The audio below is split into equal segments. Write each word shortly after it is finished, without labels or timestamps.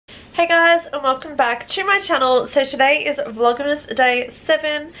Hey guys, and welcome back to my channel. So today is Vlogmas day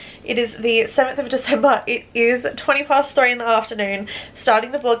 7. It is the 7th of December. It is 20 past 3 in the afternoon.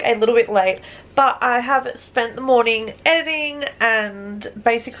 Starting the vlog a little bit late, but I have spent the morning editing, and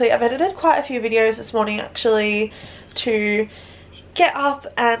basically I've edited quite a few videos this morning actually to get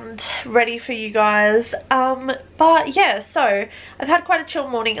up and ready for you guys. But yeah, so I've had quite a chill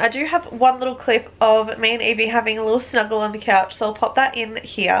morning. I do have one little clip of me and Evie having a little snuggle on the couch, so I'll pop that in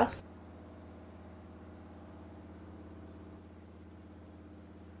here.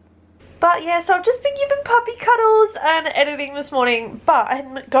 But yeah, so I've just been giving puppy cuddles and editing this morning, but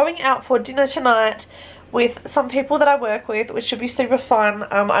I'm going out for dinner tonight with some people that I work with, which should be super fun.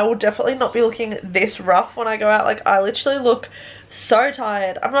 I will definitely not be looking this rough when I go out. Like, I literally look so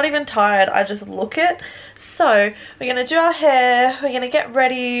tired. I'm not even tired, I just look it. So we're gonna do our hair, we're gonna get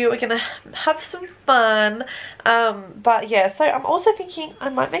ready, we're gonna have some fun. But yeah, so I'm also thinking I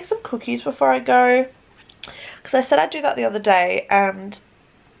might make some cookies before I go, because I said I'd do that the other day, and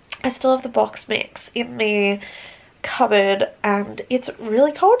I still have the box mix in the cupboard and it's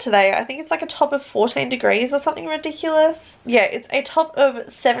really cold today. I think it's like a top of 14 degrees or something ridiculous. Yeah, it's a top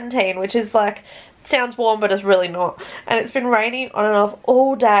of 17, which is like, sounds warm but it's really not. And it's been raining on and off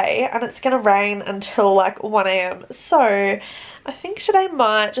all day, and it's gonna rain until like 1 AM. So I think today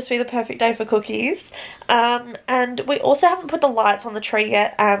might just be the perfect day for cookies. And we also haven't put the lights on the tree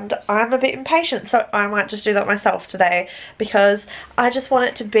yet, and I'm a bit impatient, so I might just do that myself today because I just want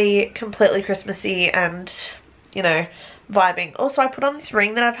it to be completely Christmassy and, you know, vibing. Also, I put on this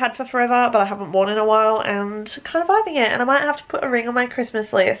ring that I've had for forever but I haven't worn in a while, and kind of vibing it, and I might have to put a ring on my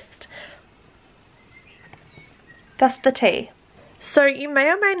Christmas list. That's the tea. So you may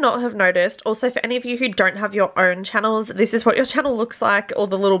or may not have noticed, also for any of you who don't have your own channels, this is what your channel looks like, all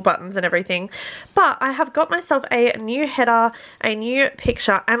the little buttons and everything. But I have got myself a new header, a new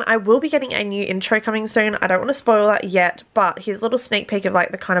picture, and I will be getting a new intro coming soon. I don't want to spoil that yet, but here's a little sneak peek of like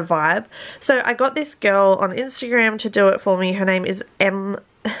the kind of vibe. So I got this girl on Instagram to do it for me. Her name is Emma,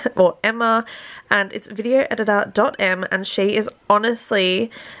 and it's videoeditor.m, and she is honestly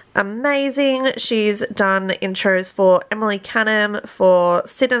amazing. She's done intros for Emily Canham, for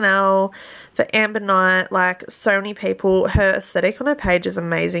Sid and Elle, for Amber Knight, like so many people. Her aesthetic on her page is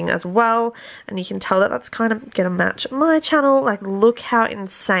amazing as well, and you can tell that that's kind of gonna match my channel. Like, look how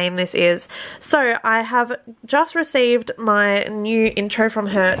insane this is. So I have just received my new intro from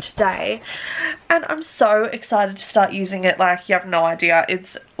her today, and I'm so excited to start using it. Like, you have no idea,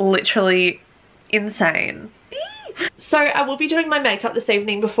 it's literally insane. So I will be doing my makeup this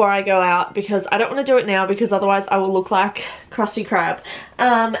evening before I go out, because I don't want to do it now because otherwise I will look like Krusty Krab,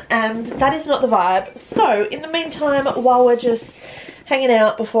 and that is not the vibe. So in the meantime, while we're just hanging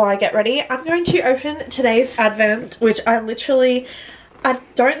out before I get ready, I'm going to open today's advent, which I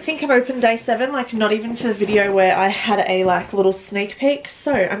don't think I've opened day 7, like not even for the video where I had a like little sneak peek.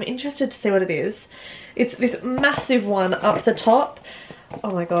 So I'm interested to see what it is. It's this massive one up the top.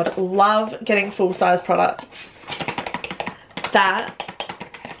 Oh my god, love getting full-size products. That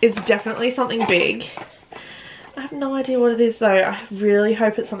is definitely something big. I have no idea what it is though. I really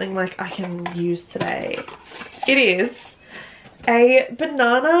hope it's something like I can use today. It is a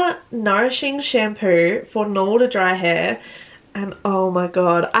banana nourishing shampoo for normal to dry hair, and oh my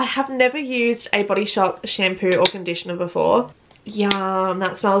god, I have never used a Body Shop shampoo or conditioner before. Yum,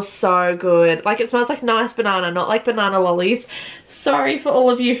 that smells so good. Like, it smells like nice banana, not like banana lollies. Sorry for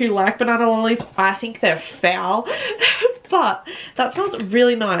all of you who like banana lollies, I think they're foul. But that smells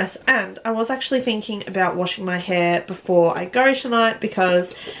really nice, and I was actually thinking about washing my hair before I go tonight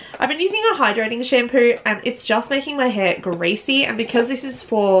because I've been using a hydrating shampoo and it's just making my hair greasy, and because this is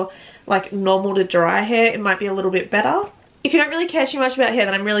for like normal to dry hair, it might be a little bit better. If you don't really care too much about hair,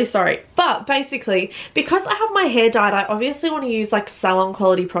 then I'm really sorry. But basically, because I have my hair dyed, I obviously want to use like salon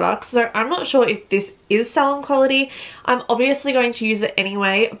quality products. So I'm not sure if this is salon quality. I'm obviously going to use it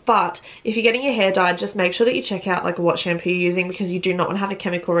anyway. But if you're getting your hair dyed, just make sure that you check out like what shampoo you're using, because you do not want to have a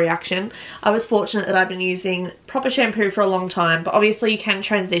chemical reaction. I was fortunate that I've been using proper shampoo for a long time, but obviously you can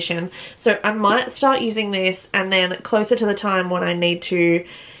transition. So I might start using this, and then closer to the time when I need to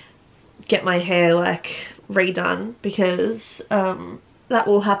get my hair like redone, because that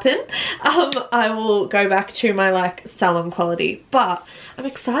will happen, I will go back to my like salon quality. But I'm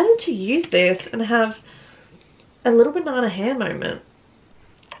excited to use this and have a little banana hair moment.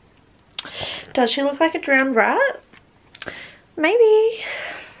 Does she look like a drowned rat? Maybe.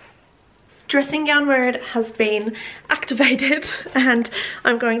 Dressing gown mode has been activated, and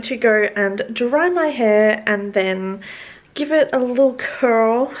I'm going to go and dry my hair and then give it a little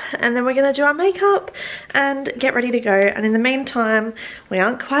curl, and then we're gonna do our makeup and get ready to go. And in the meantime, we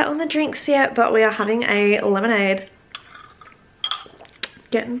aren't quite on the drinks yet, but we are having a lemonade.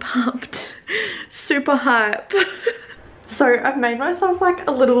 Getting pumped. Super hype. So I've made myself like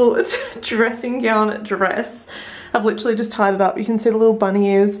a little dressing gown dress. I've literally just tied it up. You can see the little bunny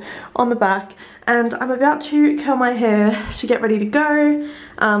ears on the back, and I'm about to curl my hair to get ready to go,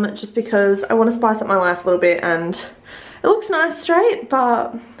 just because I want to spice up my life a little bit, and it looks nice straight,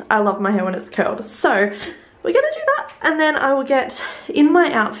 but I love my hair when it's curled. So we're gonna do that, and then I will get in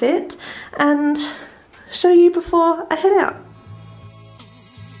my outfit and show you before I head out.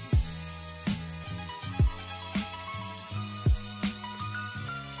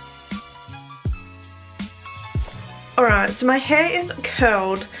 Alright, so my hair is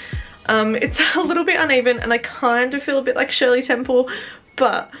curled. It's a little bit uneven and I kind of feel a bit like Shirley Temple,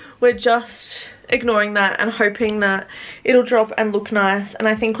 but we're just ignoring that and hoping that it'll drop and look nice. And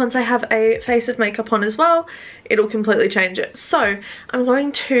I think once I have a face of makeup on as well, it'll completely change it. So I'm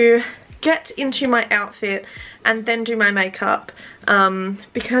going to get into my outfit and then do my makeup,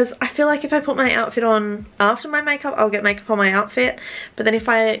 because I feel like if I put my outfit on after my makeup, I'll get makeup on my outfit, but then if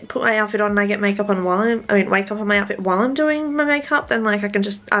I put my outfit on and I get makeup on while makeup on my outfit while I'm doing my makeup, then like I can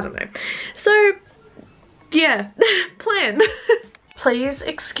just, I don't know. So yeah, plan. Please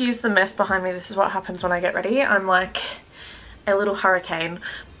excuse the mess behind me. This is what happens when I get ready. I'm like a little hurricane,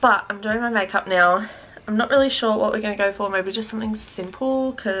 but I'm doing my makeup now. I'm not really sure what we're gonna go for, maybe just something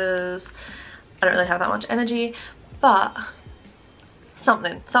simple because I don't really have that much energy, but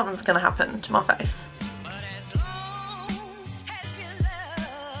something's gonna happen to my face.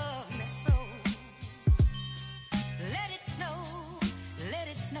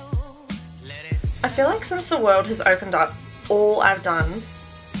 I feel like since the world has opened up, all I've done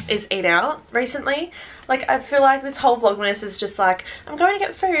is eat out recently. Like, I feel like this whole Vlogmas is just like, I'm going to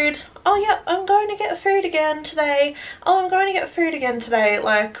get food. Oh yeah, I'm going to get food again today. Oh, I'm going to get food again today.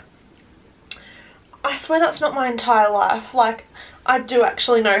 Like, I swear that's not my entire life. Like, I do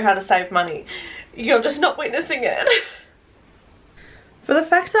actually know how to save money. You're just not witnessing it. For the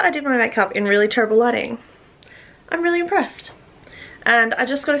fact that I did my makeup in really terrible lighting, I'm really impressed. And I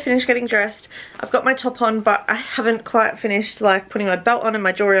just got to finish getting dressed. I've got my top on, but I haven't quite finished like putting my belt on and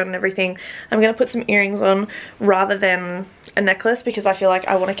my jewelry on and everything. I'm going to put some earrings on rather than a necklace because I feel like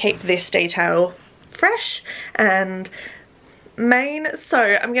I want to keep this detail fresh and main. So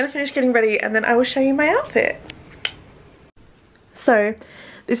I'm going to finish getting ready and then I will show you my outfit. So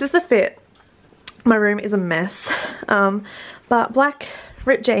this is the fit. My room is a mess, but black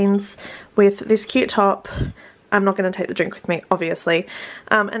ripped jeans with this cute top. I'm not going to take the drink with me, obviously.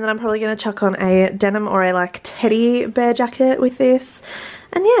 And then I'm probably going to chuck on a denim or a like teddy bear jacket with this.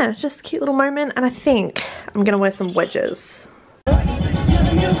 And yeah, just a cute little moment. And I think I'm going to wear some wedges. You're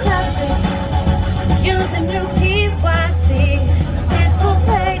the new classic. You're the new PYT. Stands for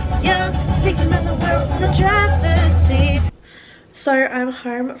play. You're taking on the world from the driver's seat. So I'm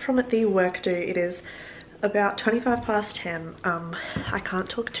home from the work do. It is about 25 past 10. I can't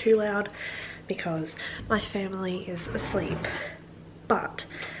talk too loud because my family is asleep, but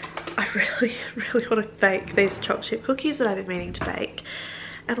I really want to bake these chocolate chip cookies that I've been meaning to bake.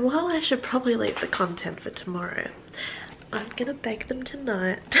 And while I should probably leave the content for tomorrow, I'm gonna bake them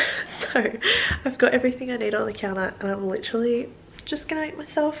tonight. So I've got everything I need on the counter and I'm literally just gonna make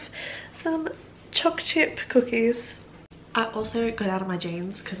myself some chocolate chip cookies. I also got out of my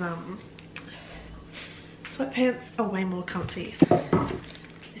jeans because sweatpants are way more comfy. So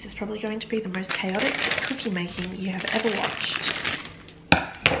this is probably going to be the most chaotic cookie making you have ever watched.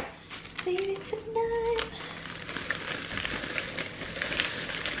 Maybe tonight.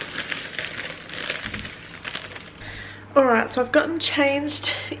 Alright, so I've gotten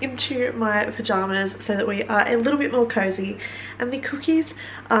changed into my pajamas so that we are a little bit more cozy, and the cookies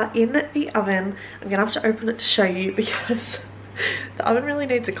are in the oven. I'm gonna have to open it to show you because the oven really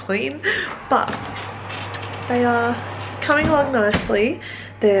needs a clean, but they are coming along nicely.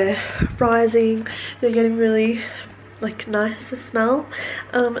 They're rising, they're getting really like nice to smell.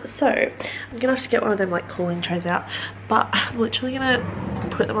 So I'm gonna have to get one of them like cooling trays out, but I'm literally gonna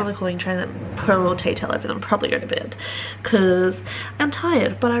put them on the cooling tray and then put a little tea towel over them, probably go to bed because I'm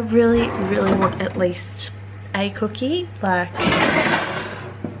tired, but I really want at least a cookie. Like,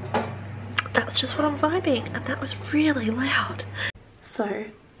 that's just what I'm vibing, and that was really loud. So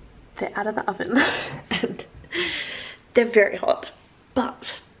they're out of the oven and they're very hot,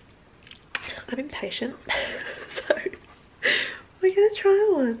 but I'm impatient. So we're gonna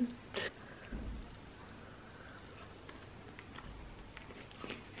try one.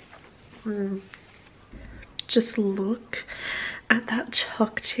 just look at that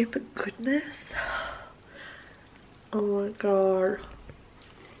choc chip goodness. Oh my god.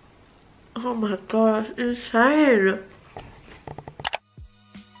 Oh my gosh, insane.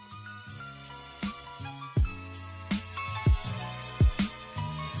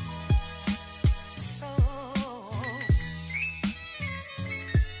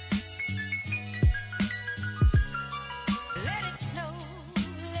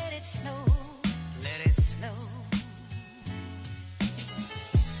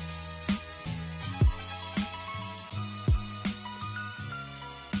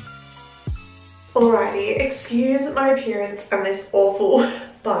 Alrighty, excuse my appearance and this awful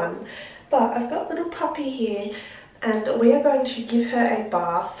bun, but I've got little puppy here and we are going to give her a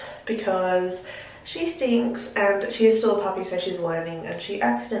bath because she stinks and she is still a puppy, so she's learning, and she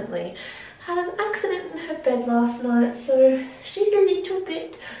accidentally had an accident in her bed last night, so she's a little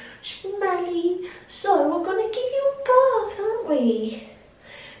bit smelly, so we're gonna give you a bath, aren't we?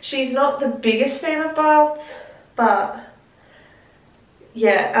 She's not the biggest fan of baths, but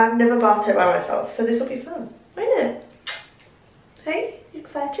yeah, I've never bathed her by myself, so this will be fun, won't it? Hey, you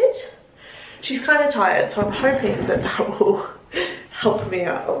excited? She's kind of tired, so I'm hoping that that will help me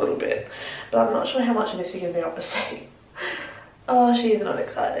out a little bit, but I'm not sure how much of this you're going to be able to see. Oh, she is not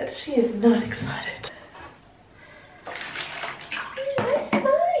excited. She is not excited. That's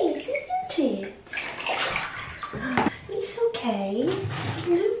nice, isn't it? It's okay.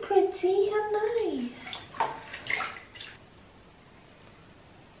 Look pretty, how nice.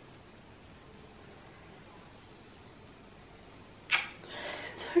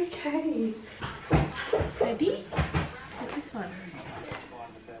 Okay. Ready? What's this one?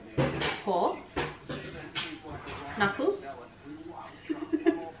 Paw? Knuckles?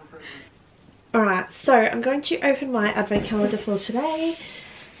 Alright, so I'm going to open my advent calendar for today.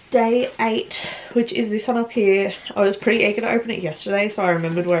 Day 8, which is this one up here. I was pretty eager to open it yesterday, so I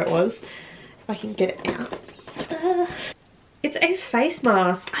remembered where it was. If I can get it out. It's a face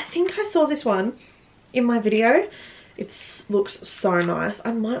mask. I think I saw this one in my video. It looks so nice.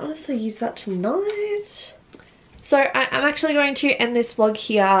 I might honestly use that tonight. So I'm actually going to end this vlog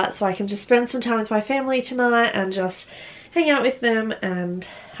here so I can just spend some time with my family tonight and just hang out with them and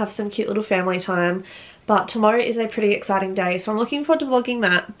have some cute little family time. But tomorrow is a pretty exciting day, so I'm looking forward to vlogging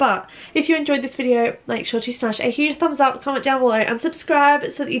that. But if you enjoyed this video, make sure to smash a huge thumbs up, comment down below and subscribe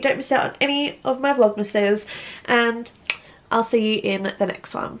so that you don't miss out on any of my Vlogmases. And I'll see you in the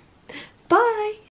next one. Bye!